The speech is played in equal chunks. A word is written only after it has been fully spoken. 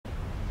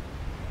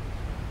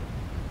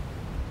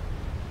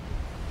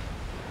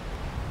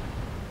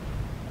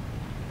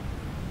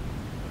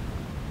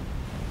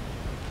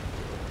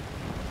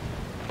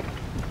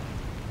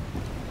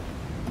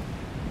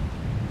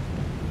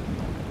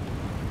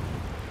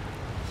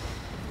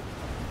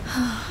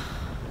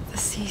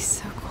He's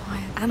so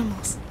quiet.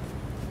 Animals.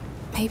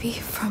 Maybe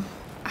from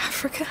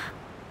Africa?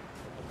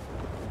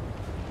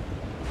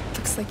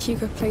 Looks like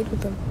Hugo played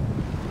with them.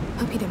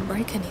 Hope he didn't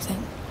break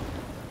anything.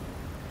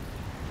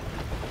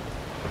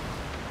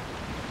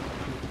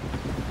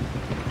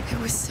 It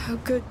was so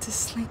good to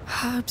sleep.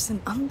 Herbs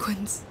and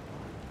unguents.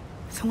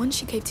 The one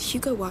she gave to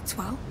Hugo worked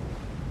well.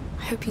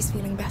 I hope he's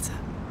feeling better.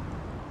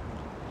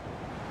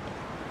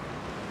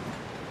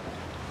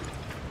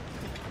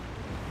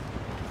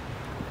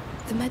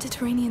 The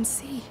Mediterranean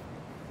Sea.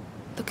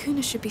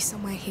 Lacuna should be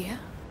somewhere here.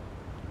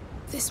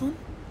 This one?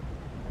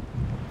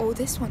 Or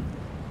this one?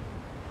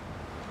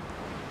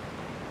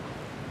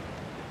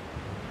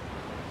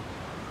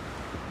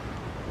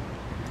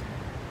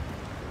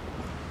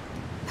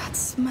 That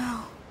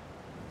smell.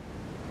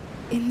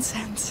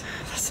 Incense.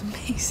 That's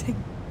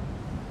amazing.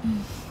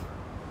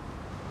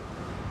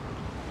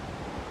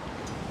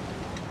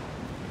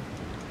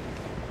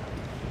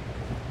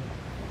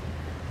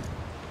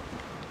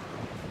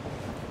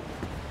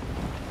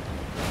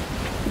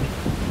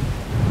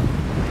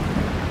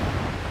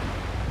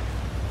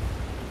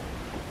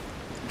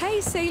 Hey,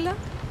 sailor.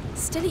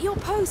 Still at your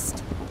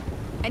post.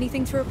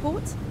 Anything to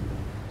report?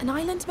 An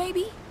island,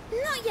 maybe?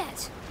 Not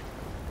yet.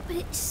 But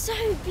it's so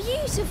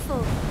beautiful.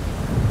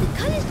 The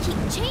colors keep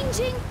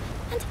changing,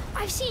 and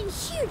I've seen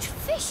huge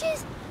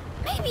fishes,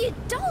 maybe a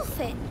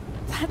dolphin.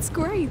 That's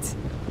great.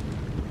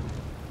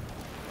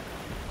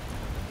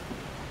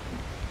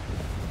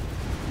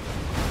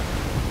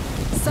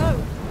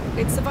 So,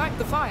 it survived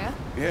the fire?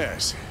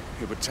 Yes,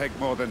 it would take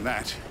more than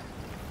that.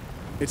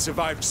 It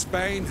survived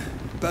Spain,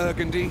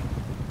 Burgundy,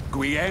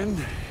 Guyenne.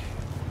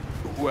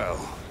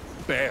 Well,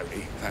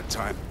 barely that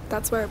time.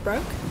 That's where it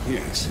broke?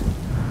 Yes.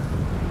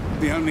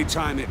 The only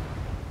time it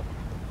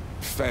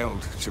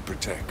failed to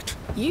protect.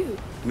 You?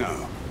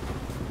 No.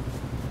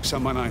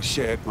 Someone I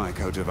shared my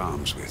coat of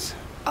arms with.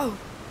 Oh.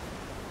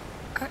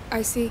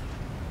 I see.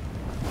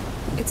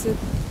 It's a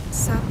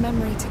sad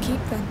memory to keep,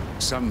 then.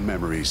 Some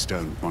memories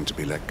don't want to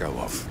be let go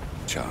of,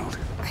 child.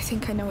 I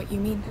think I know what you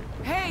mean.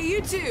 Hey,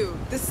 you two!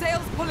 The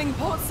sail's pulling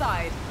port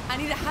side. I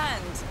need a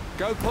hand.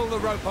 Go pull the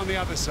rope on the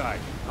other side.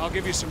 I'll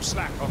give you some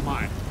slack on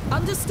mine.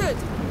 Understood.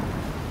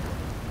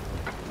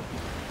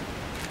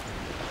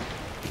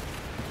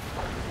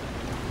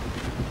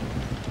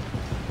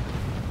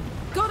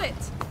 Got it!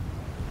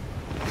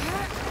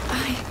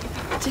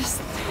 I just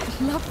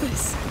love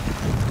this.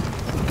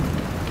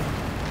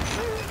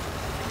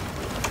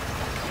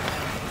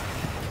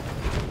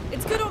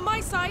 It's good on my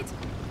side.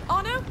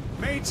 Arno?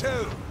 Me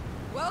too.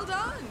 Well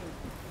done.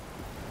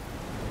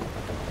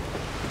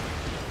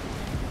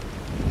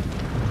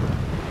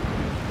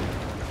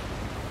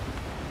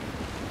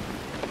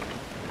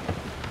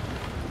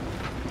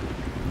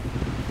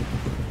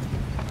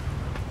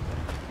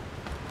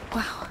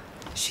 Wow,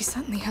 she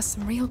certainly has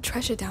some real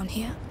treasure down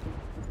here.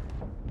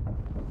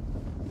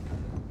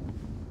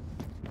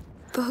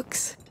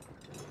 Books.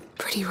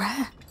 Pretty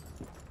rare.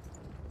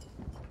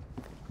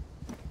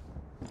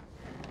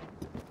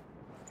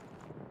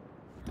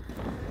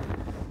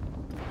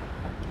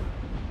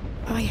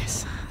 Oh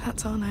yes,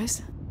 that's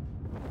Arno's.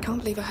 Can't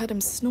believe I heard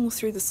him snore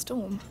through the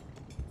storm.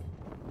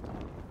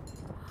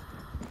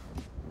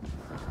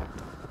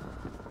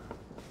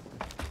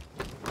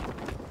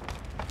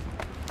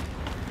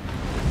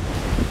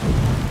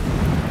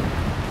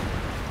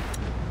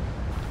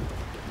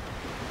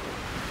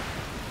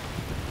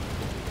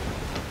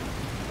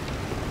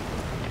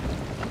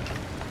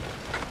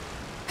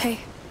 Hey.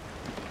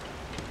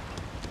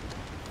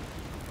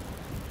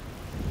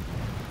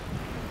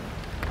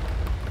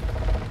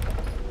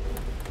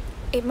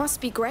 It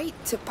must be great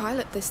to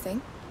pilot this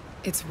thing.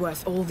 It's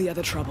worth all the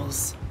other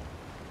troubles.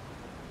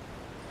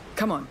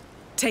 Come on,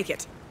 take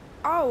it.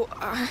 Oh,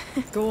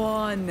 Go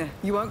on.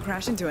 You won't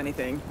crash into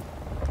anything.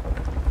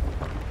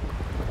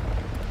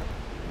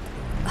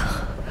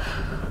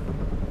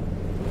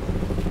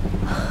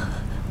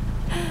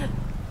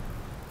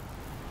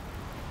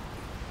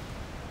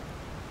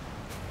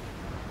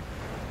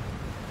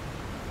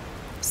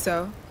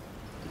 So?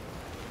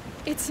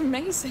 it's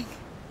amazing.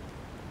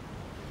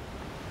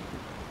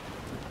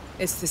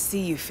 It's the sea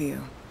you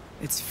feel.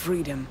 It's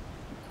freedom.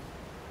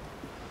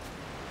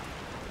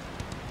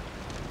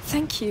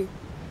 Thank you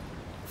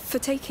for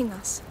taking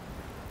us.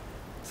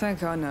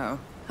 Thank Arno.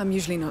 I'm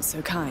usually not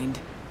so kind.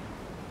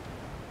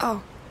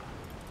 Oh,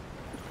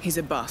 He's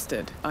a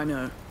bastard, I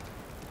know.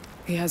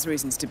 He has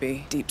reasons to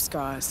be. Deep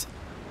scars.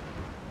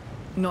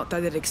 Not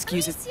that it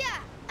excuses— Amicia!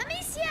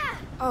 Amicia!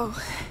 oh,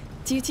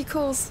 duty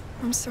calls.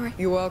 I'm sorry.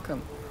 You're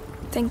welcome.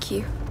 Thank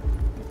you.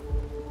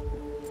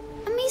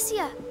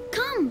 Amicia,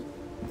 come!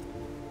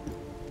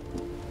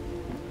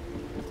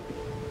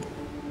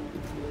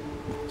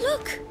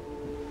 Look!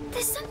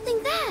 There's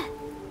something there!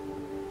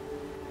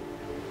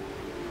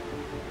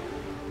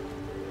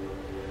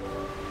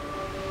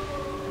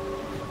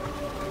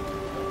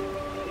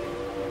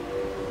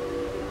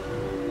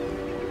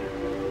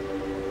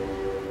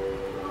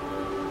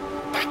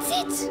 That's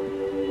it!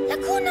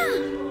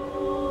 Lacuna!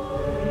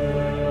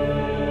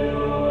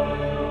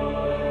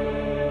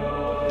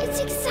 It's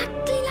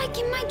exactly like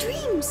in my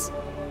dreams.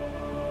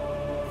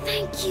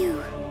 Thank you.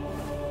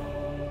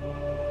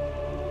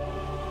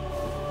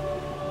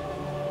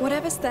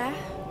 Whatever's there,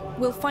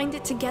 we'll find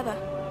it together.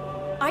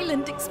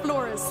 Island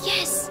explorers.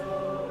 Yes.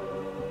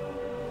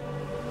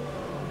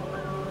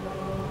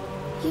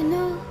 You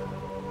know,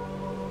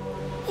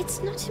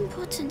 it's not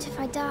important if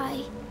I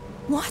die.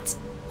 What?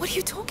 What are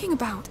you talking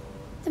about?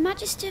 The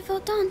Magister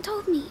Vaudan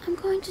told me I'm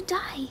going to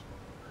die.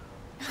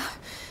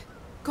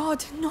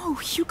 God, no,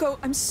 Hugo,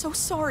 I'm so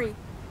sorry.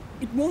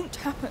 It won't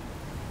happen.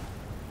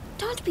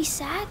 Don't be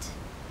sad.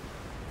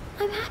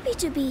 I'm happy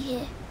to be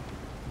here.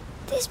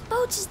 This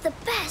boat is the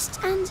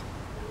best, and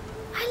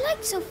I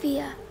like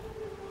Sophia.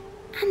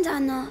 And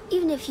Anna,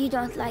 even if you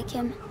don't like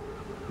him.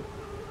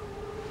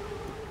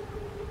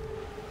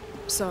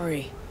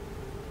 Sorry.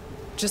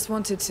 Just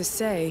wanted to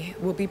say,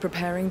 we'll be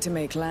preparing to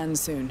make land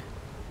soon.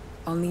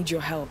 I'll need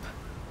your help.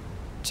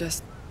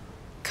 Just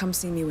come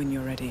see me when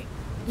you're ready.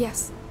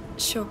 Yes,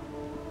 sure.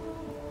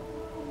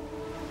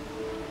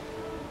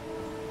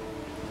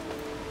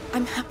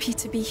 I'm happy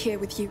to be here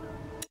with you.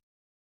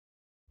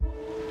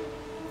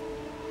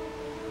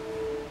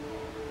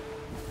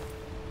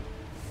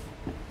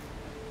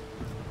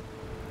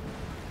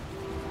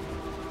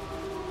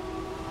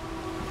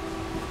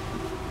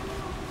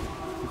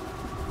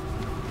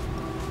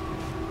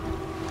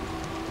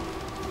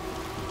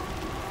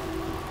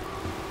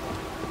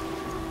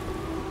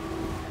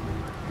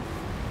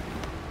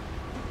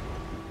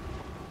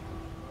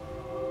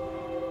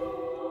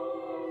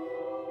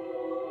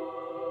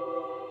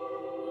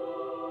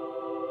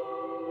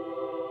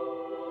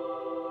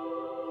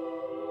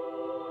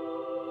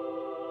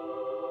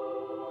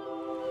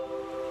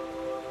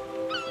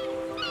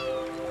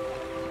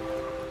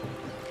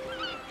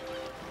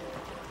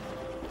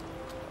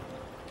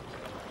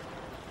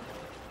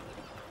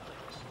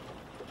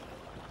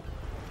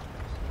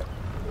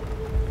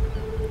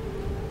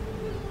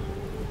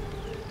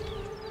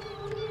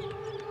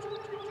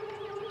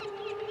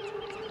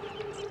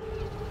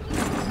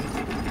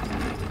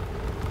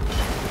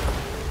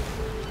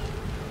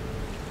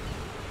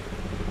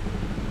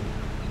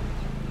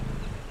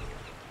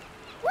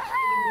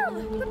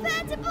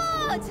 Prepare to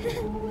board!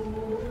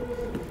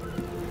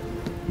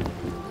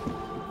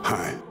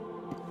 Hi.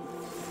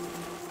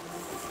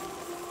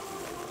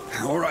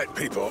 All right,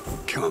 people,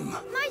 come.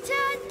 My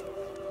turn!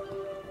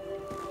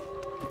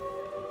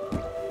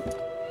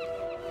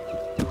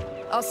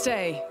 I'll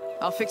stay.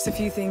 I'll fix a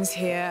few things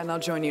here and I'll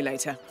join you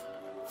later.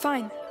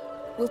 Fine.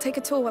 We'll take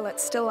a tour while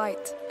it's still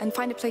light and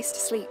find a place to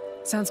sleep.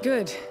 Sounds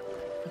good.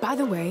 By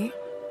the way,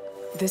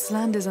 this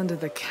land is under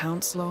the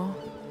Count's law.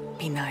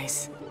 Be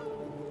nice.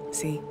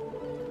 See?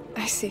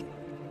 I see.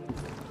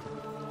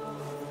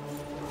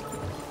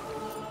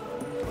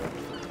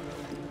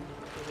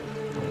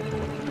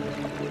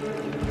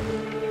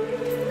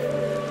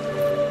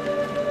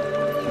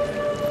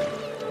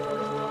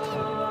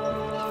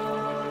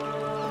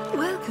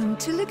 Welcome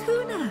to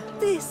Laguna.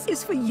 This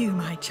is for you,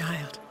 my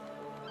child.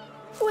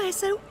 We're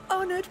so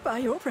honored by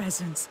your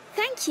presence.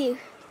 Thank you.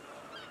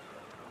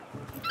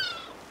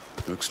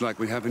 Looks like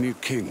we have a new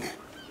king.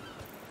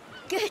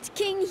 Good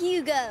King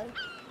Hugo.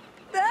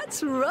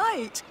 That's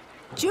right.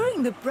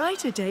 During the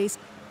brighter days,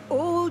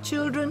 all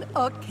children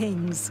are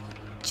kings.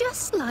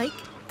 Just like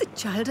the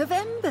Child of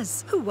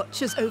Embers who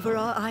watches over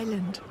our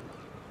island.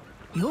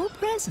 Your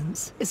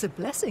presence is a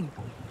blessing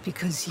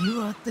because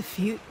you are the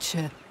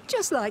future,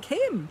 just like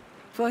him.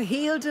 For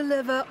he'll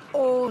deliver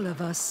all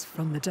of us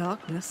from the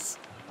darkness.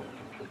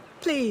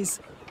 Please,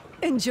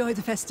 enjoy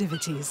the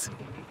festivities.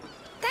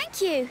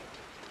 Thank you.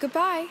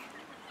 Goodbye.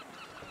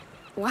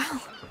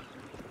 Wow.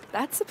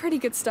 That's a pretty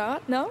good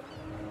start, no?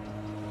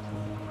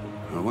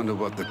 I wonder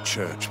what the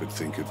church would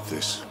think of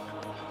this.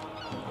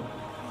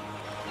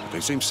 They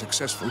seem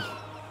successful.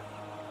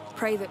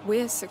 Pray that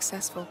we're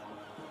successful.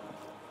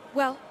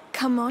 Well,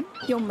 come on,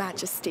 Your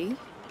Majesty.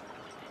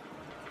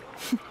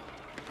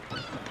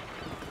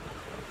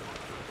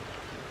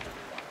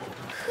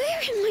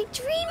 We're in my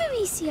dream,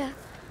 Amicia.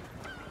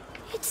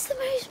 It's the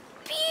most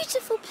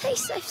beautiful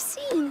place I've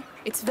seen.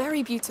 It's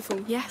very beautiful,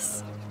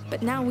 yes.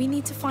 But now we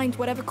need to find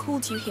whatever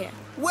called you here.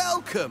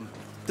 Welcome!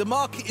 The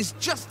market is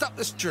just up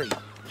the street.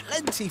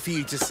 Plenty for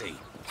you to see.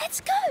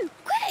 Let's go,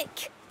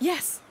 quick!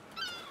 Yes.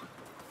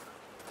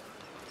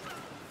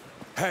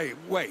 Hey,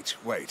 wait.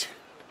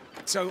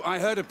 So I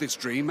heard of this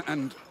dream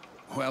and,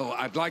 well,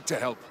 I'd like to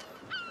help.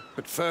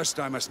 But first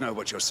I must know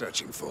what you're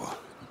searching for.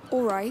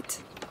 All right.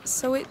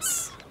 So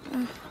it's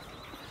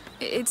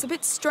a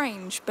bit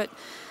strange, but...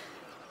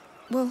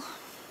 Well,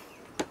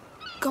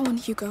 go on,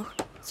 Hugo.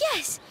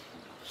 Yes!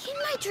 In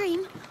my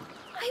dream,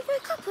 I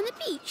woke up on a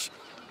beach,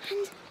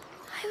 and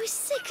I was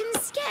sick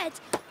and scared.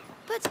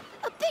 But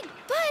a big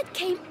bird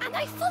came, and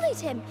I followed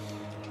him.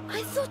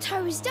 I thought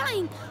I was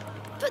dying,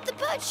 but the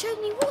bird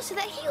showed me water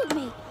that healed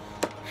me.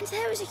 And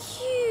there was a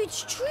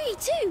huge tree,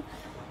 too.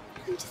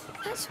 And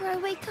that's where I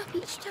wake up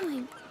each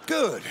time.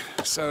 Good.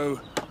 So,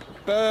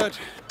 bird,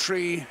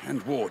 tree,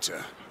 and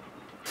water.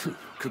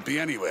 Could be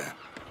anywhere.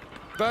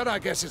 But I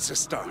guess it's a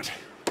start.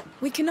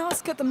 We can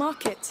ask at the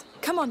market.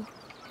 Come on.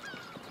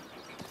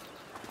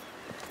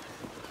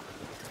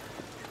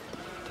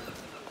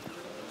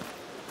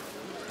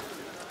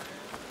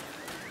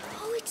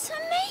 Oh, it's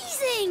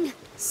amazing!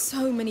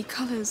 So many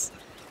colors.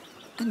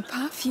 And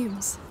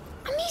perfumes.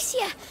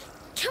 Amicia,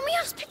 can we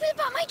ask people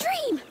about my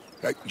dream?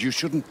 You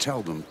shouldn't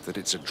tell them that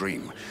it's a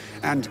dream.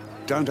 And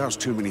don't ask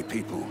too many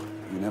people.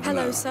 You never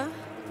know. Hello, sir.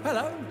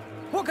 Hello.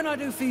 What can I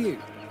do for you?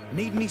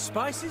 Need any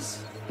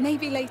spices?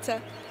 Maybe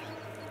later.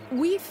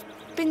 We've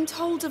been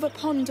told of a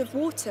pond of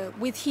water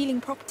with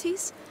healing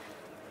properties.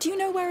 Do you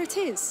know where it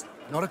is?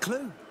 Not a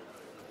clue.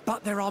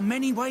 But there are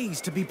many ways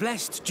to be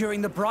blessed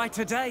during the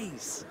brighter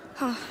days.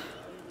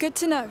 Good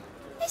to know.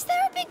 Is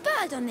there a big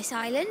bird on this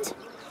island?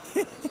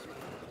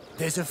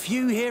 There's a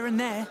few here and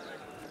there.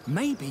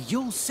 Maybe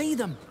you'll see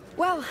them.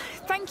 Well,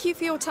 thank you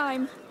for your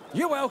time.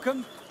 You're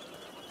welcome.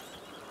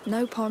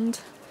 No pond.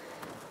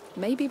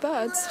 Maybe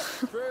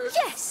birds.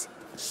 Yes!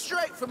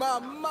 Straight from our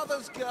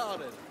mother's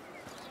garden.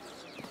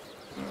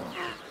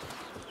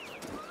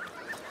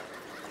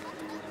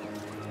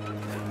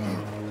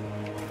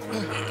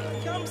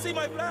 Come see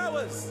my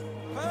flowers!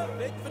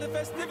 Perfect for the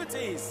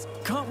festivities!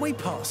 Can't we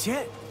pass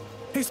yet?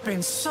 It's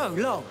been so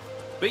long.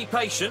 Be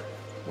patient.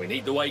 We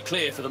need the way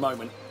clear for the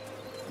moment.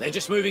 They're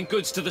just moving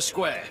goods to the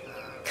square.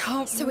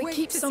 Can't so it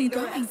keeps on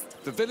going.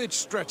 The village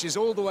stretches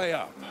all the way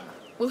up.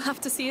 We'll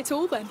have to see it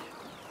all then.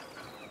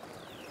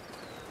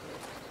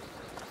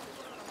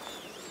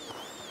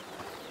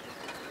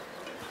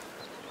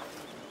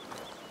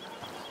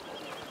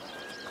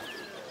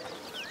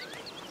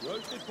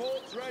 Roasted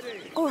pork's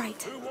ready! All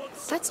right.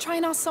 Let's try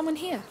and ask someone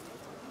here.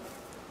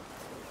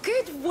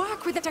 Good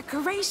work with the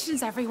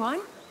decorations,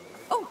 everyone.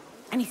 Oh,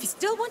 and if you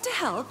still want to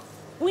help,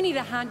 we need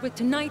a hand with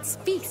tonight's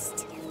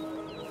feast.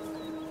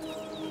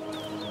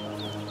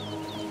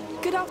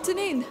 Good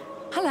afternoon.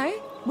 Hello.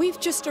 We've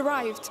just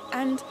arrived,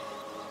 and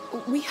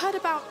we heard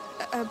about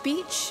a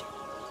beach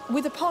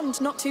with a pond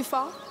not too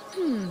far.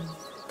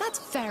 That's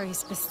very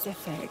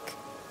specific.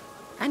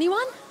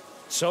 Anyone?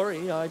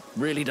 Sorry, I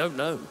really don't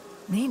know.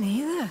 Me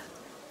neither.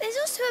 There's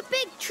also a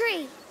big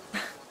tree.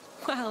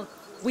 Well,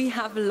 we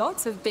have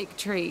lots of big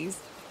trees.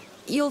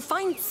 You'll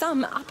find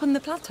some up on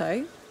the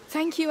plateau.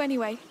 Thank you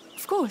anyway.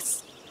 Of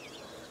course.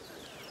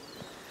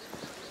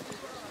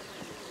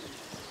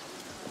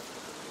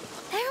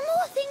 There are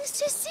more things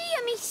to see,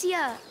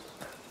 Amicia.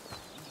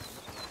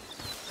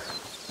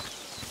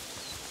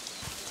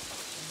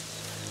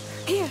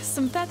 Here,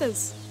 some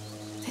feathers.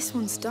 This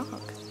one's dark.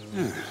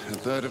 A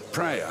bird of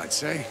prey, I'd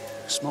say.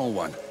 Small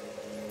one.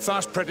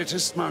 Fast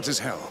predators, smart as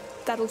hell.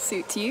 That'll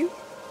suit you.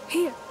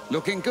 Here.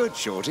 Looking good,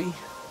 Shorty.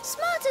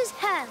 Smart as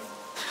hell.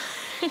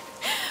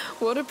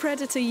 What a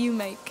predator you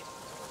make.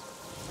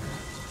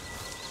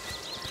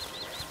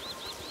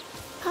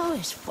 Oh,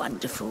 it's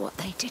wonderful what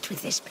they did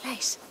with this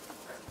place.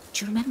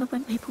 Do you remember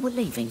when people were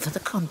leaving for the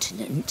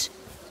continent?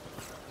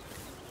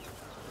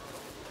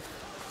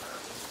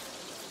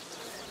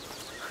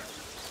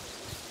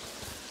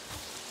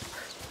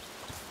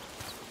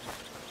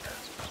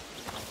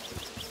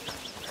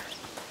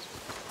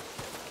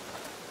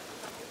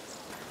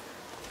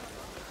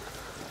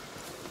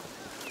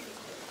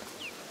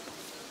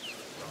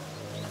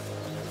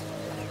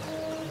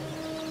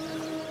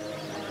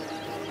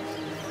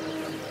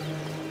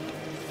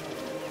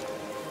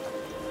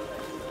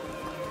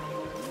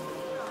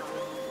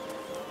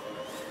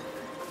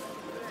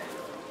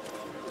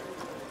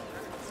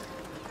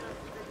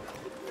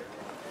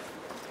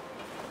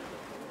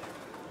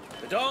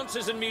 The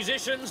dancers and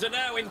musicians are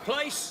now in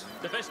place.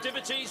 The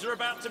festivities are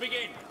about to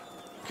begin.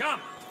 Come!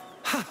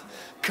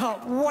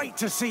 Can't wait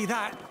to see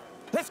that.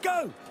 Let's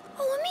go.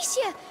 Oh,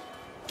 Amicia,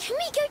 can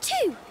we go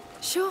too?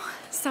 Sure,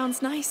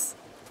 sounds nice.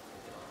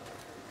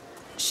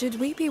 Should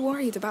we be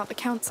worried about the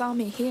Count's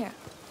army here?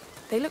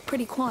 They look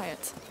pretty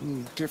quiet.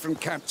 Different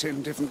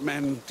captain, different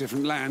men,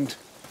 different land.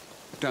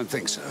 Don't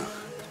think so.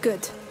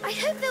 Good. I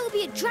hope there will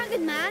be a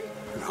dragon man.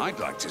 I'd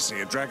like to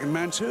see a dragon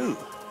man too.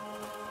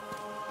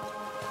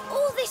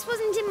 All this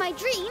wasn't in my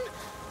dream,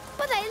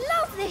 but I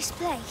love this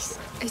place.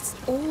 It's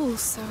all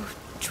so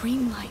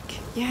dreamlike,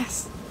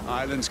 yes.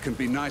 Islands can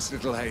be nice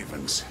little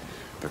havens,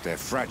 but they're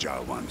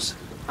fragile ones.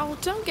 Oh,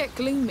 don't get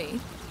gloomy.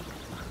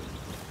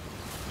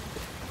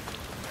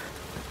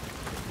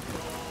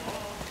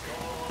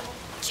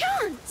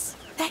 Chance!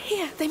 They're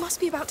here. They must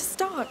be about to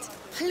start.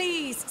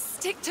 Please,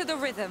 stick to the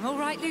rhythm, all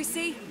right,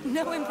 Lucy?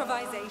 No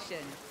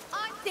improvisation.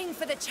 I'm thing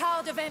for the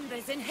Child of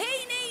Embers, and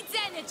he needs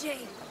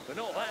energy. But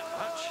not that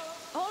much.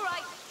 All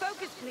right,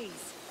 focus,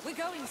 please. We're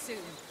going soon.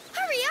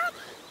 Hurry up!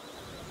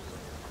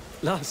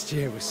 Last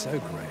year was so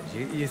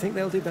great. You think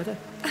they'll do better?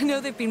 I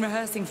know they've been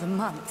rehearsing for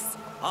months.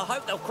 I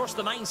hope they'll cross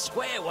the main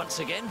square once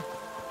again.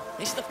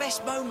 It's the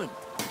best moment.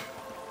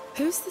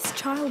 Who's this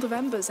Child of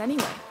Embers,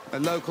 anyway? A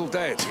local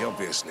deity,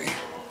 obviously.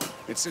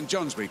 It's St.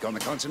 John's Week on the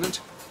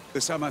continent,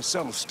 the summer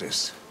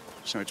solstice.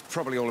 So it's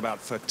probably all about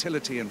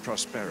fertility and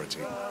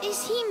prosperity.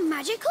 Is he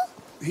magical?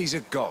 He's a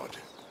god.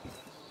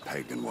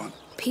 Pagan one.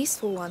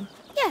 Peaceful one.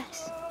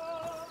 Yes.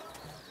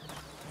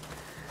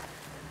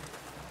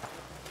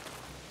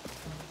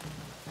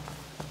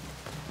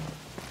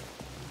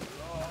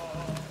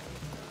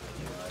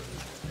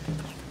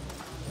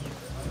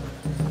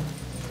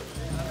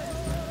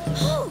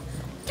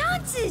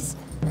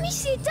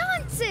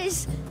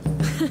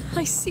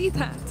 I see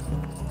that.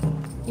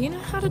 You know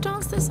how to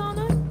dance this,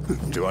 Arno?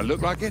 Do I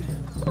look like it?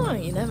 Oh,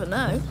 you never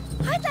know.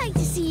 I'd like to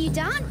see you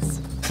dance.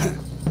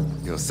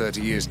 You're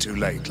 30 years too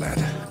late, lad.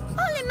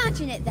 I'll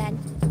imagine it then.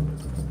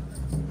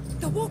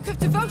 The walk of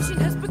devotion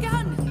has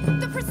begun.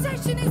 The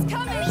procession is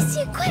coming.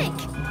 Amicia, quick!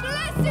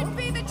 Blessed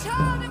be the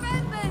child of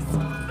embers.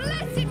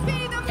 Blessed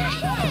be the They're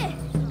here.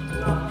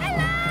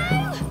 Hello.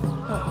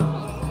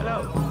 Hello.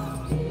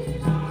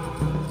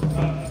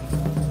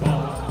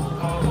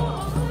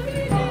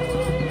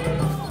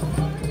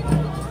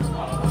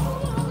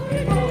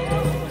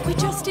 We're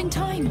just in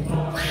time.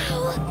 Wow.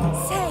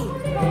 Say,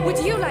 would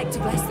you like to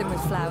bless them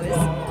with flowers?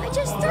 I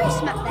just threw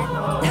some at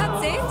them.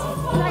 That's it?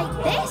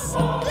 Like this?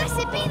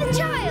 Blessed be the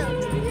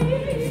child.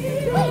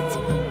 Wait,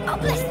 I'll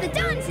bless the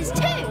dancers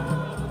too.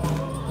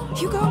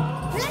 Hugo?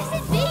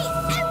 Blessed be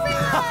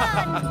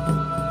everyone.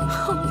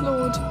 Oh,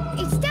 Lord.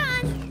 It's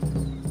done.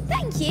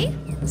 Thank you.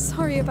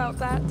 Sorry about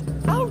that.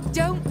 Oh,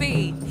 don't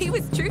be. He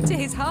was true to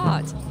his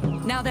heart.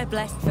 Now they're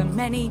blessed for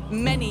many,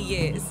 many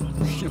years.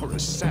 You're a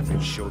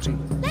savage, Shorty.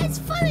 Let's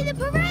follow the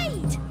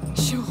parade.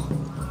 Sure.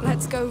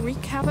 Let's go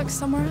wreak havoc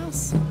somewhere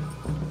else.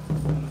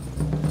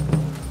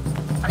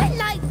 I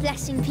like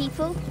blessing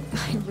people.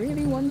 I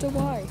really wonder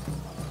why.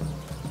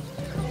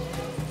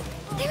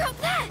 They're up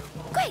there.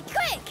 Quick,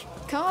 quick.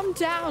 Calm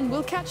down.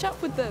 We'll catch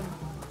up with them.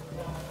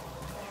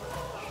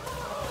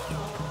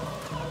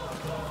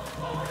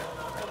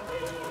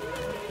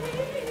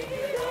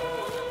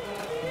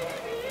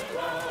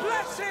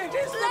 Blessed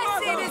is the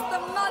Blessed mother! is the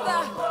mother.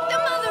 The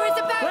mother is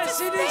about to Blessed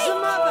speak. is the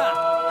mother!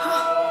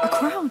 A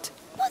crowd.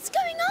 What's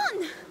going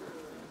on?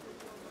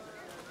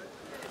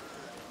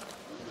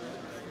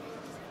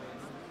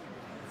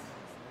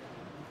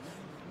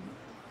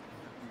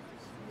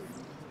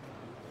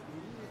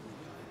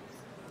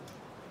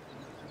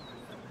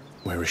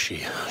 Where is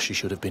she? She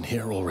should have been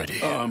here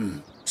already.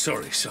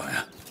 Sorry,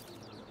 sire.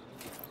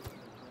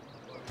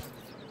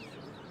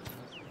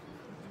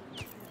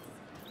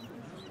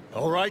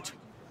 All right?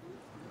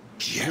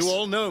 Yes. You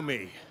all know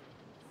me.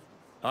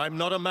 I'm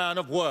not a man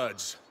of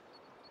words.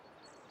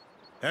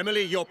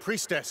 Emily, your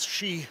priestess,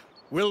 she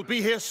will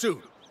be here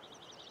soon.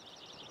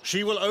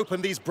 She will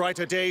open these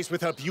brighter days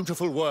with her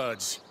beautiful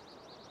words.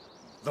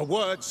 The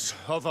words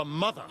of a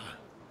mother.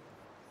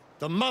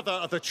 The mother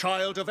of the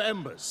child of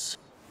embers.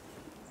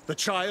 The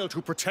child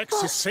who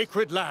protects his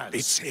sacred lands.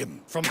 It's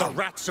him. From the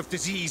rats of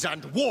disease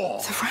and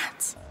war. The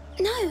rats.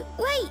 No,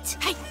 wait.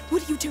 Hey,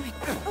 what are you doing?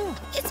 Oh,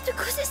 it's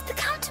because it's the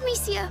Count,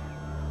 Amicia.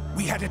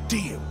 We had a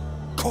deal.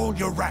 Call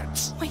your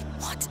rats. Wait,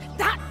 what?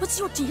 That was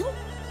your deal?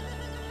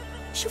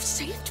 You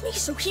saved me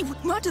so he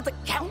would murder the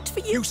Count for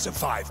you? You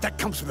survived. That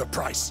comes with a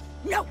price.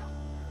 No!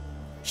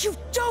 You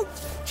don't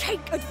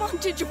take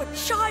advantage of a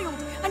child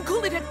and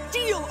call it a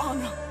deal,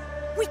 Anna!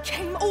 We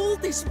came all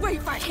this way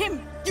for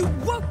him! You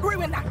won't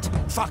ruin that!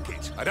 Fuck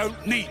it. I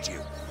don't need you.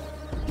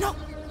 No!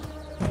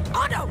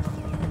 Otto!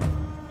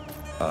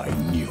 I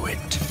knew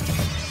it.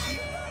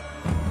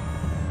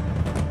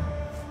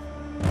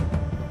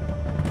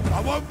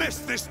 I won't miss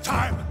this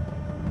time!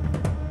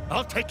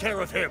 I'll take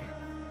care of him.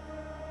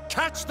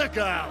 Catch the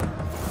girl!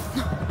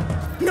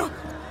 No!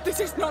 This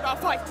is not our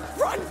fight!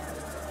 Run!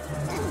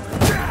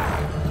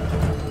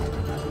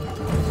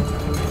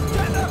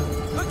 Get them!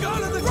 The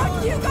girl in the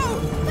Run, Hugo!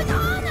 But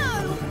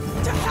Arno!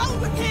 To hell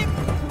with him!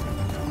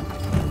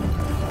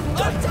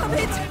 God damn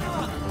it!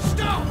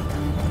 Stop!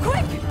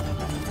 Quick!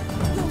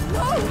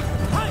 No!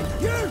 Hey,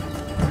 you!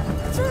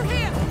 Through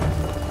here!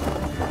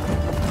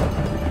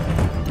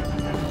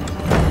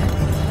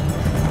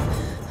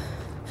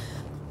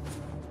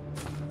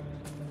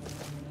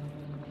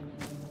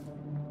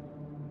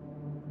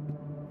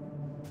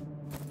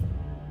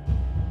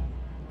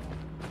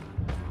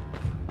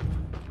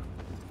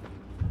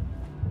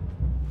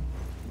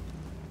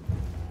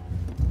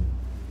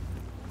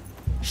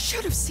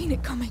 Should have seen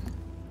it coming.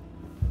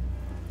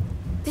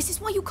 This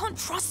is why you can't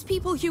trust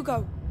people,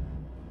 Hugo.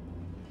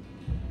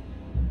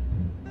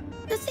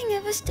 Nothing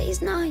ever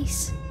stays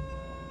nice.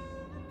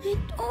 It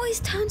always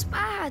turns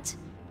bad.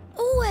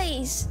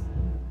 Always.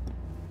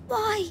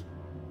 Why?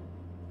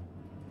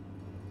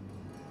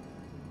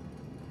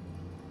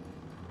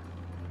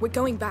 We're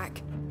going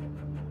back.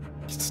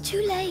 It's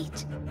too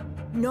late.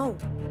 No.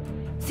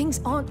 Things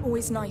aren't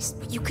always nice,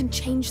 but you can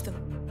change them.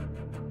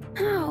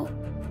 How?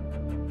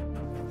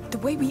 The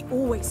way we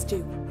always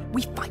do.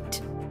 We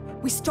fight.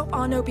 We stop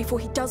Arno before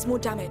he does more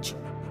damage.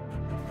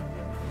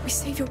 We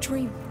save your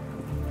dream.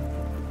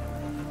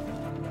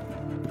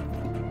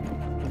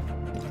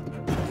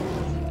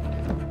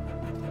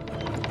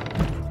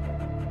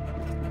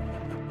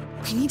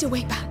 We need a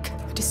way back.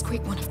 A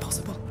discreet one if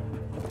possible.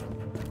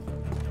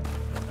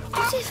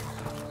 What if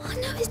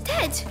Arno is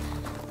dead?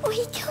 Or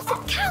he killed the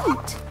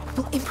Count?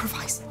 We'll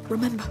improvise,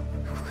 remember?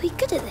 Are we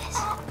good at this?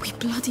 We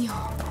bloody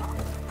are.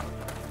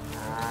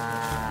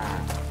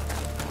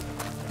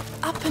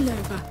 Up and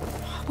over.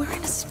 We're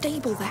in a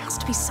stable. There has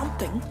to be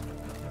something.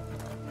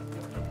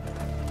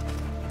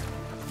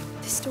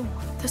 This door.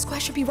 The square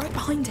should be right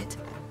behind it.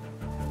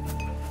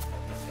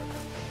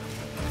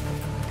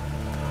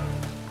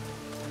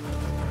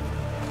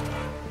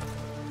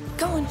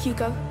 Go on,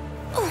 Hugo.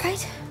 All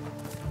right.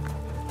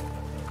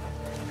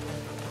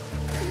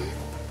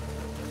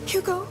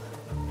 Hugo?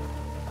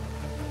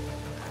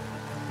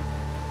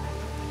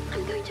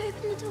 I'm going to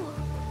open the door.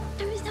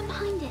 Don't stand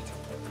behind it.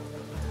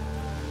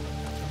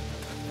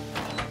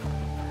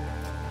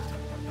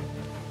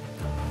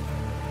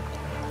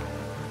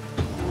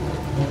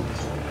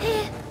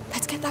 Here.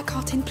 Let's get that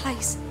cart in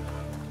place.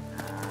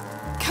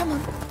 Come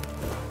on.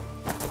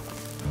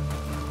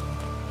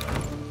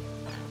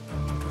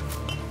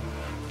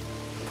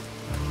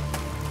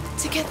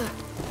 Together.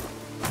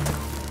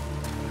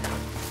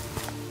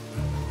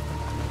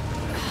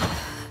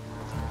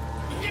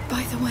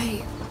 By the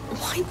way,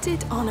 why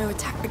did Arno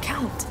attack the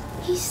Count?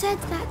 He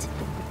said that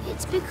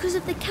it's because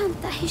of the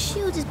Count that his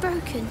shield is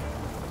broken.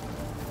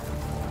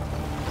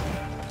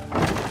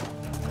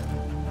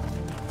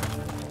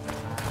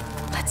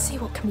 Let's see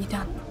what can be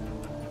done.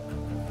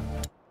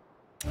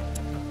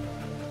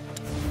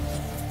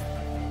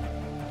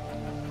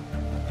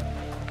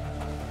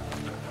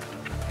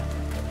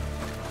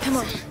 Come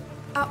on.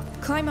 Up,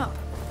 climb up.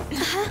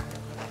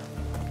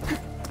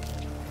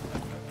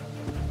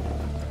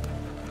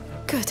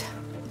 Good.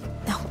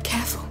 Now,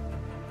 careful.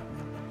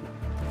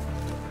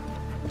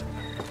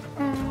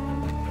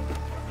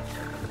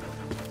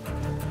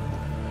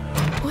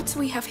 What do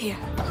we have here?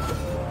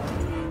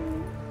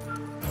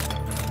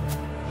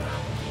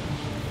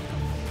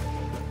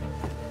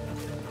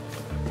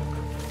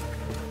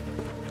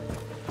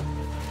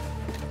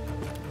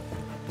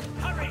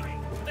 Hurry!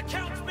 The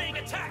Count's being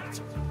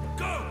attacked!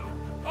 Go!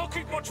 I'll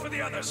keep watch for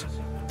the others.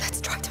 Let's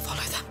try to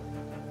follow them.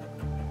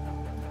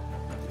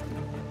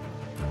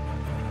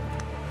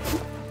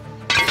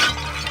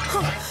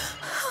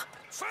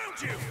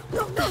 Found you!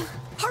 No!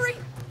 Hurry!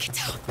 Get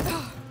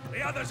down!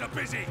 The others are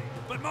busy,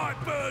 but my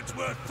bird's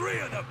worth 3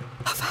 of them.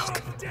 A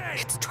falcon. I'm dead.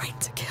 It's trained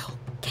to kill.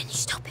 Can you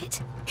stop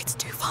it? It's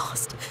too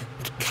fast.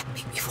 Get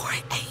me before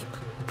I aim.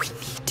 We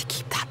need to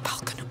keep that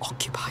falcon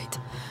occupied.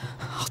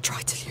 I'll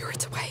try to lure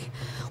it away.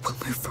 We'll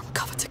move from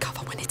cover to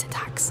cover when it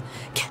attacks.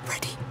 Get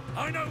ready.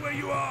 I know where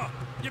you are.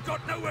 You've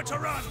got nowhere to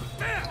run.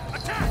 There!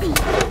 Attack!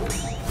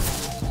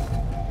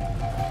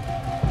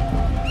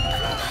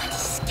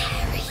 That's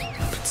scary.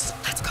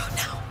 Let's go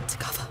now. To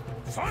cover.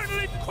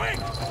 Finally, quick!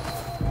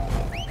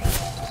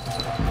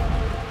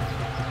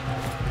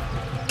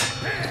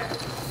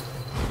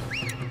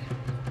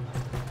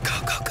 Go,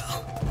 go, go.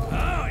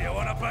 Oh, you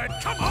want a bird?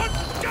 Come on,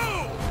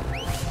 go!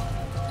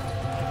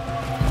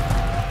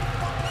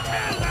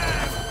 Kill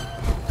them!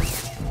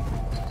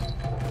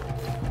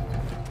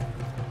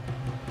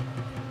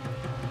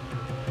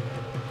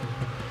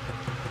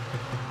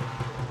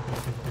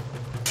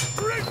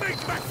 Bring me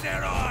back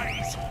their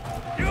eyes!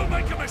 You'll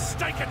make a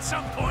mistake at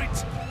some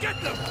point.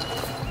 Get them!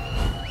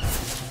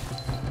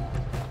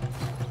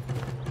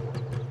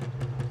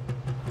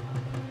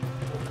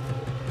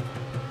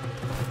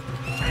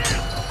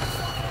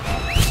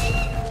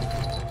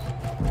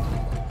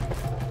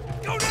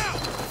 Go now!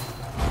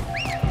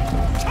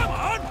 Come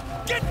on!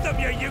 Get them,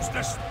 you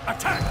useless!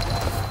 Attack!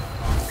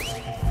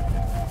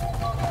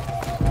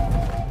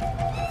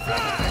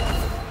 Fly!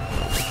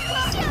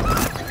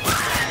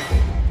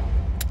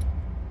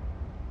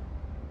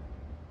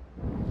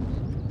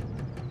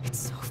 It's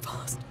so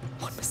fast.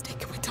 One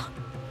mistake and we're done.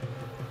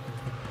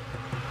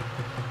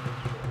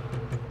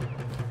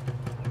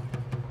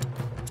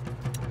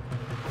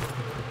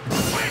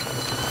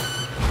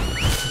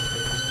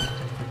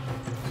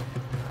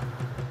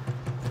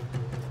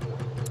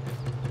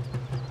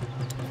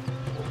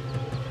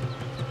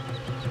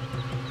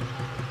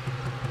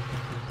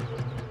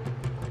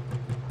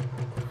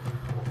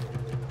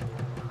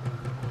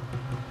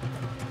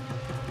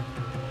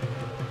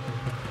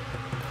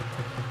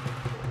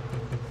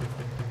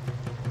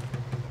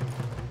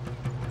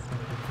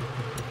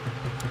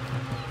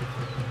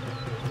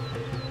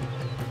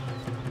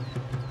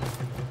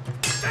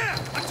 There!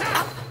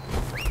 Attack!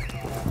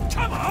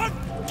 Come on!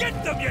 Get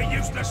them, you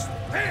useless!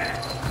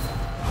 There!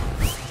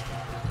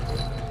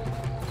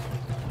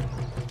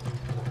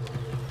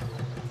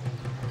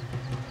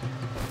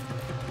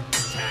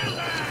 Kill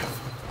them!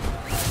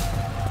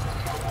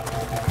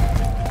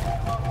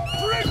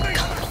 Bring me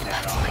back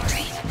their eyes!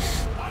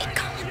 It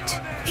can't.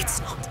 It's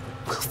not.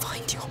 We'll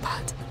find your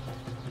bird.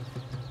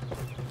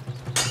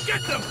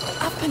 Get them!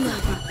 Up and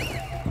over.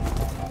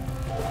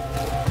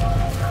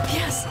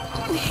 Yes,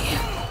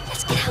 here.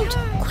 Let's get out,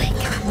 quick!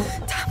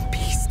 Damn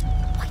beast.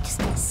 Why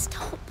doesn't it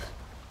stop?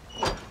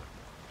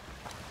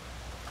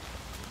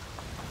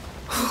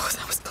 Oh,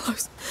 that was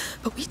close.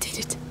 But we did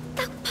it.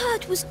 That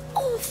bird was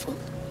awful.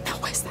 Now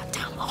where's that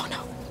damn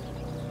Arno?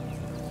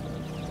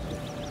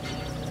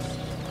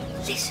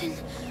 Listen.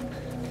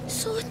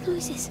 Sword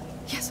noises.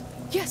 Yes,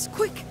 yes,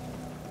 quick.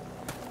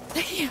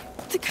 They're here.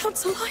 The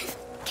Count's alive.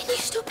 Can you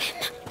stop him?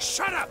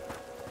 Shut up!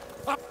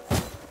 Up!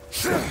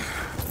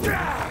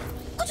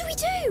 What do we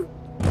do?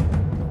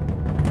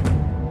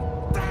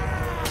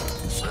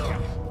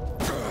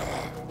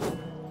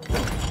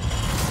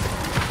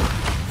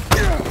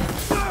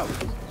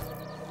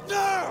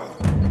 No!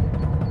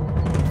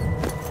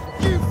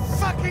 You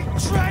fucking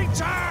traitor!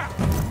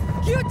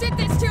 You did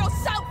this to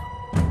yourself!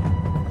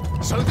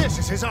 So this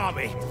is his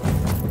army?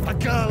 A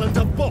girl and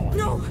a boy?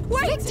 No,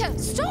 wait! Victor,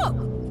 stop!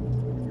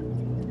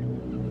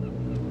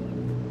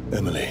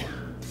 Emily.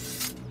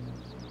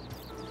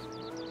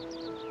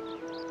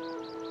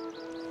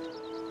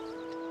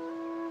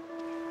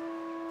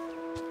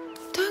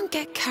 Don't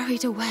get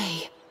carried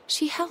away.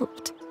 She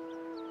helped.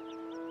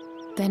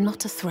 They're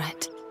not a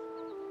threat.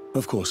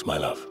 Of course, my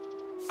love.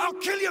 I'll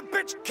kill you,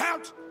 bitch,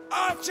 Count!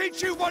 I'll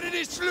teach you what it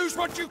is to lose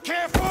what you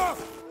care for!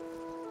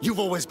 You've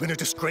always been a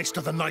disgrace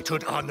to the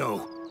knighthood,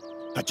 Arnaud.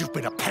 But you've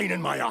been a pain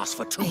in my ass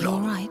for too long. Are you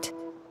all right?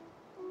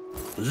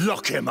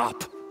 Lock him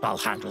up. I'll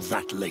handle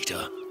that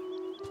later.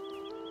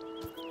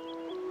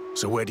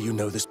 So where do you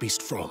know this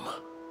beast from?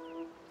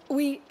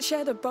 We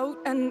shared a boat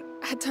and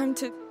had time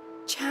to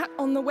chat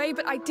on the way,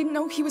 but I didn't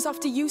know he was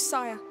after you,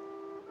 sire.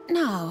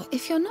 Now,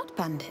 if you're not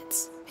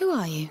bandits, who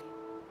are you?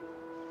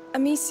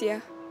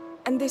 Amicia.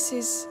 And this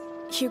is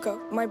Hugo,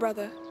 my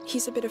brother.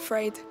 He's a bit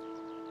afraid.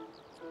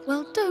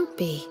 Well, don't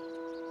be.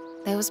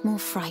 There was more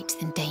fright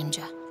than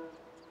danger.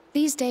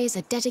 These days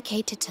are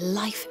dedicated to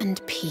life and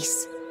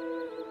peace.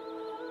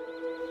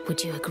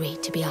 Would you agree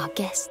to be our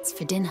guests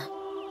for dinner?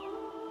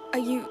 Are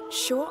you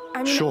sure?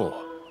 I mean... Sure.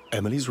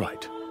 Emily's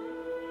right.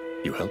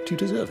 You helped, you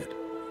deserve it.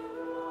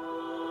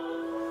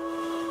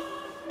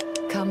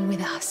 Come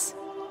with us.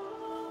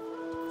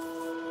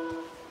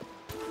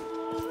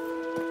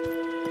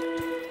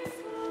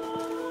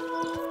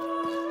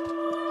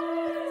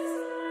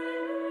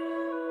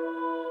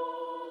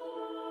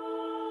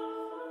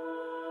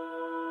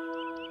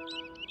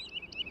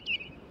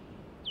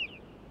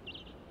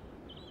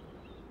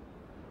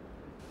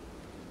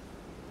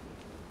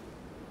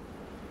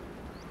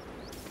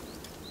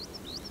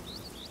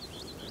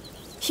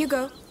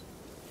 Hugo,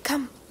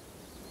 come.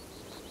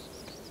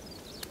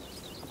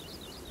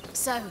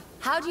 So,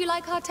 how do you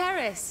like our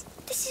terrace?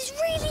 This is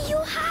really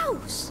your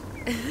house.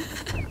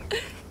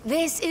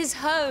 This is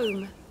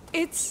home.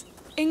 It's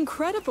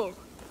incredible.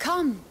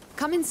 Come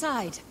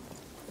inside.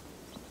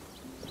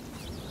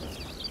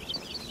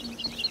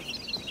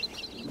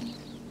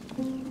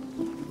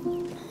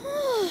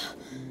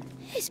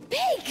 It's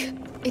big.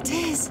 It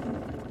is.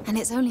 And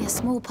it's only a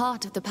small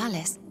part of the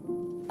palace.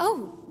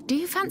 Oh, do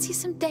you fancy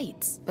some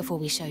dates before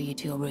we show you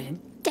to your room?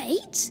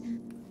 Dates?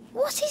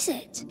 What is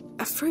it?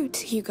 A fruit,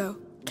 Hugo.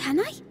 Can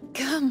I?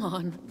 Come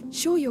on.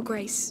 Sure, Your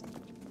Grace.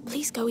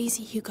 Please go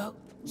easy, Hugo.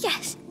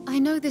 Yes. I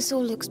know this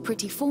all looks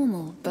pretty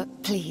formal,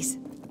 but please,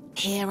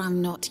 here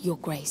I'm not Your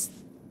Grace.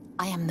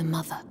 I am the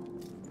mother.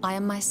 I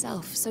am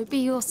myself, so be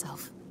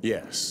yourself.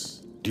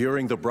 Yes.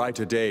 During the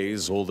brighter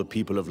days, all the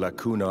people of La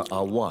Cuna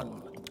are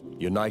one,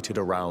 united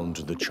around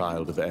the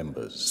Child of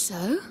Embers.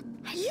 So?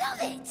 I love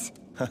it.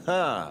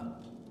 Haha.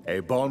 A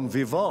bon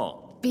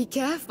vivant. Be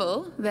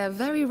careful, they're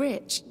very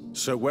rich.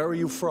 So where are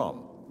you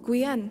from?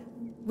 Guyenne.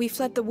 We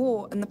fled the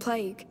war and the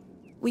plague.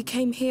 We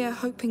came here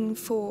hoping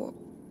for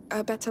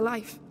a better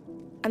life.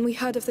 And we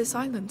heard of this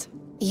island.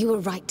 You were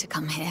right to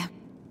come here.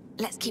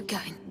 Let's keep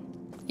going.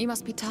 You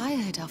must be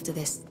tired after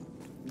this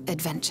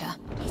adventure.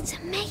 It's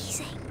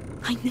amazing.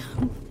 I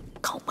know.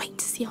 Can't wait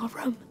to see our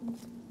room.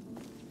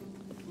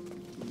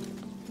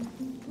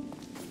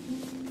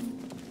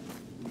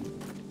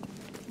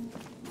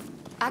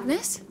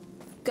 Agnes,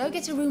 go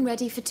get a room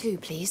ready for 2,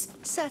 please.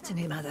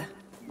 Certainly, Mother.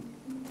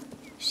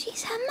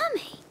 She's her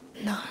mummy.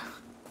 No,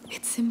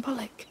 it's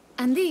symbolic.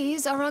 And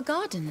these are our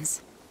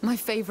gardens. My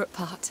favorite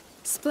part.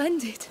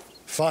 Splendid.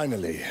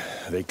 Finally,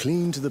 they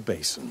cleaned the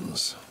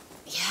basins.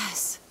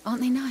 Yes,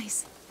 aren't they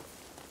nice?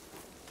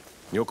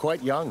 You're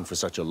quite young for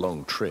such a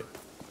long trip.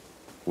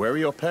 Where are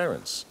your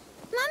parents?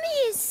 Mummy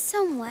is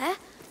somewhere,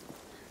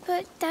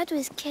 but Dad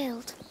was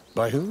killed.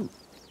 By who?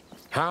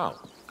 How?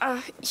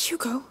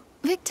 Hugo.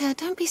 Victor,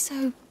 don't be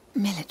so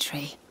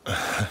military.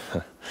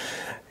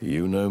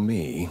 You know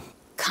me.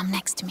 Come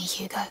next to me,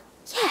 Hugo.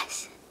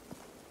 Yes.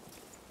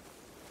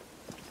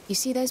 You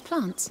see those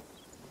plants?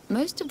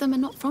 Most of them are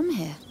not from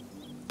here,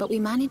 but we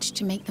managed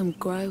to make them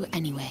grow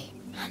anyway.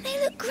 And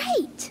they look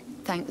great.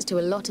 Thanks to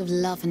a lot of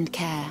love and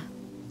care.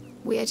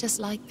 We are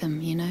just like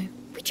them, you know?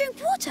 We drink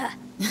water.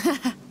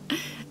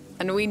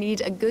 And we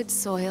need a good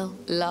soil,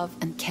 love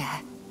and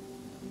care.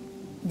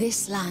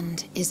 This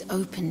land is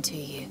open to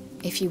you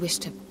if you wish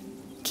to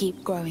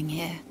keep growing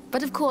here.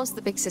 But of course,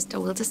 the big sister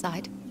will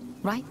decide.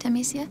 Right,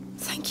 Amicia?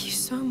 Thank you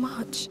so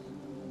much.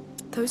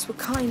 Those were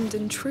kind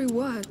and true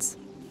words.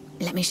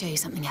 Let me show you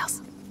something else.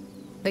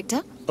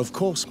 Victor? Of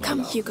course, my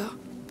Come, love. Hugo.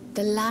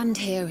 The land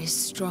here is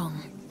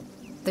strong.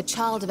 The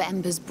Child of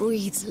Embers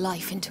breathes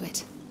life into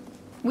it.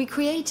 We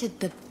created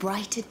the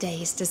brighter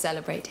days to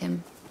celebrate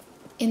him,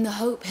 in the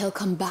hope he'll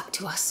come back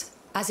to us,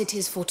 as it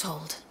is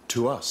foretold.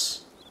 To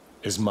us,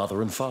 his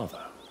mother and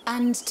father.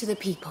 And to the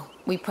people.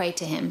 We pray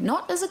to him,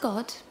 not as a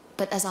god,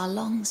 but as our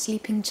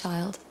long-sleeping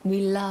child.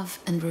 We love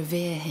and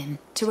revere him,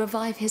 to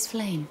revive his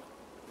flame.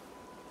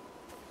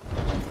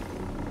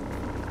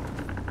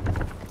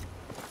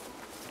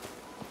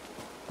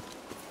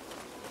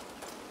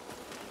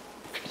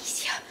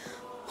 Amicia,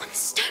 on the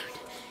stone.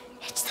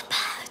 It's the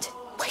bird.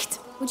 Wait,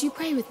 would you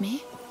pray with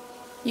me?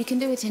 You can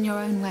do it in your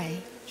own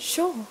way.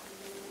 Sure.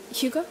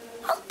 Hugo?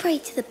 I'll pray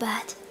to the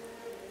bird.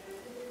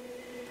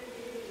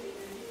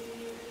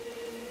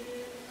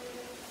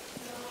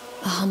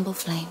 A humble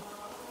flame,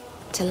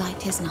 to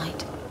light his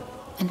night.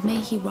 And may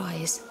he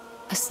rise,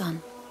 a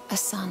sun,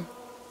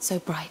 so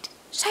bright.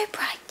 So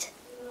bright.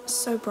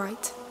 So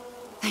bright.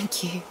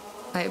 Thank you.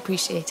 I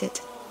appreciate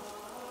it.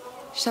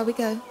 Shall we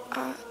go?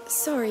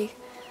 Sorry,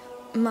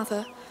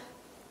 Mother.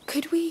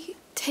 Could we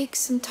take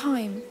some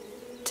time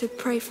to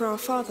pray for our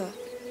father?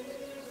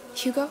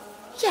 Hugo?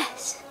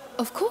 Yes.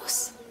 Of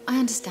course. I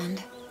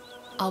understand.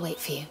 I'll wait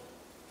for you.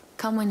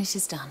 Come when it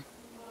is done.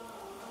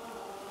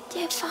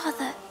 Dear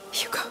Father.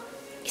 Hugo,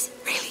 is it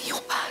really your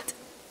bird?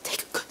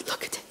 Take a good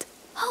look at it.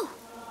 Oh,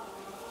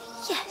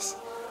 yes.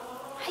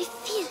 I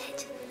feel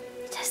it.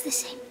 It has the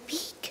same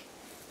beak.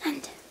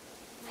 And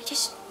I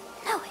just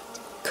know it.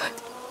 Good.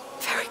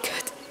 Very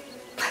good.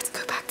 Let's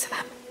go back to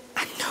them.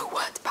 And no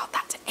word about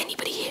that to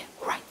anybody here,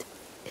 right?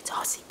 It's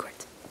our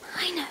secret.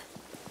 I know.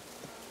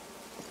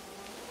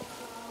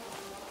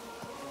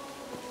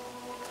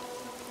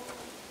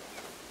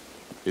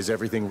 Is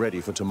everything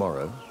ready for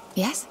tomorrow?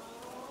 Yes?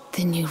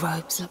 The new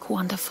robes look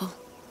wonderful.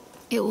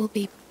 It will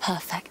be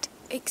perfect.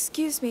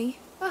 Excuse me.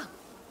 Oh.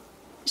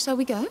 Shall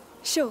we go?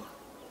 Sure.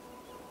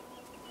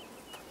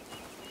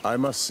 I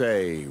must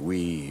say,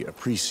 we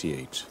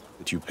appreciate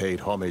that you paid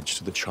homage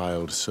to the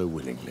child so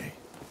willingly.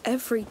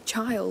 Every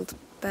child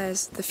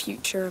bears the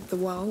future of the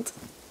world.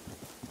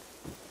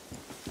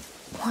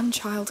 One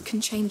child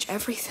can change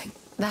everything.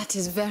 That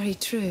is very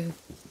true.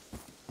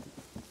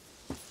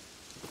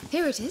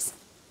 Here it is.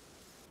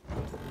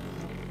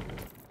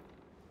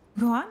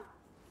 Go on.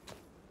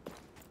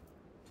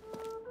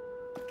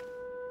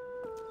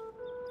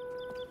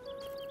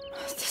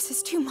 This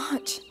is too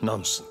much.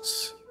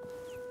 Nonsense.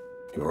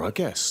 You're our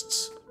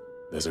guests.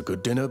 There's a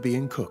good dinner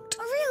being cooked.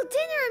 A real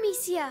dinner,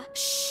 Amicia.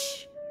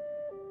 Shh.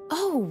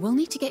 Oh, we'll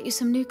need to get you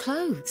some new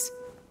clothes.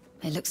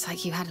 It looks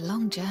like you had a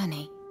long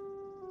journey.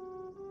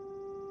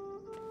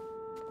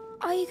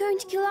 Are you going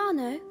to kill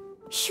Arno?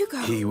 Hugo.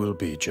 He will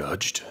be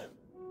judged.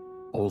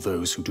 All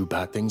those who do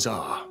bad things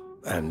are,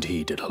 and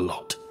he did a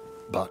lot.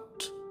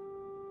 But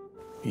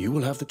you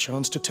will have the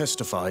chance to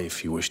testify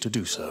if you wish to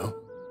do so.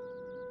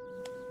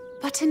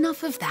 But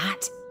enough of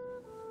that.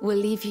 We'll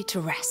leave you to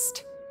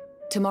rest.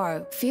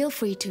 Tomorrow, feel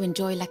free to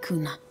enjoy La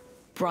Cuna.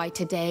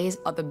 Brighter days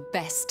are the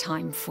best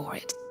time for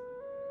it.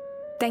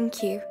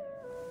 Thank you.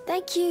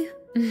 Thank you.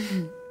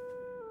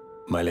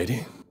 My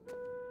lady?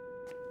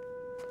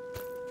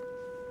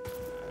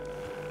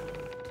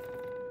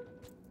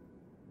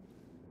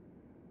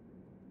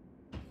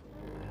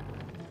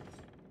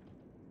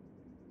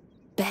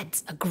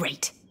 Beds are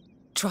great.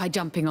 Try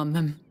jumping on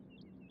them.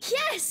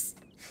 Yes!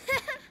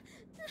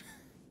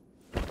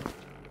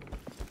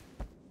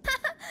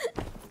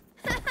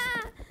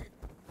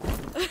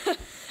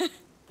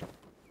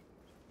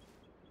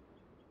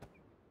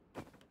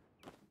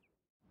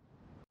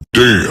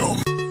 Damn.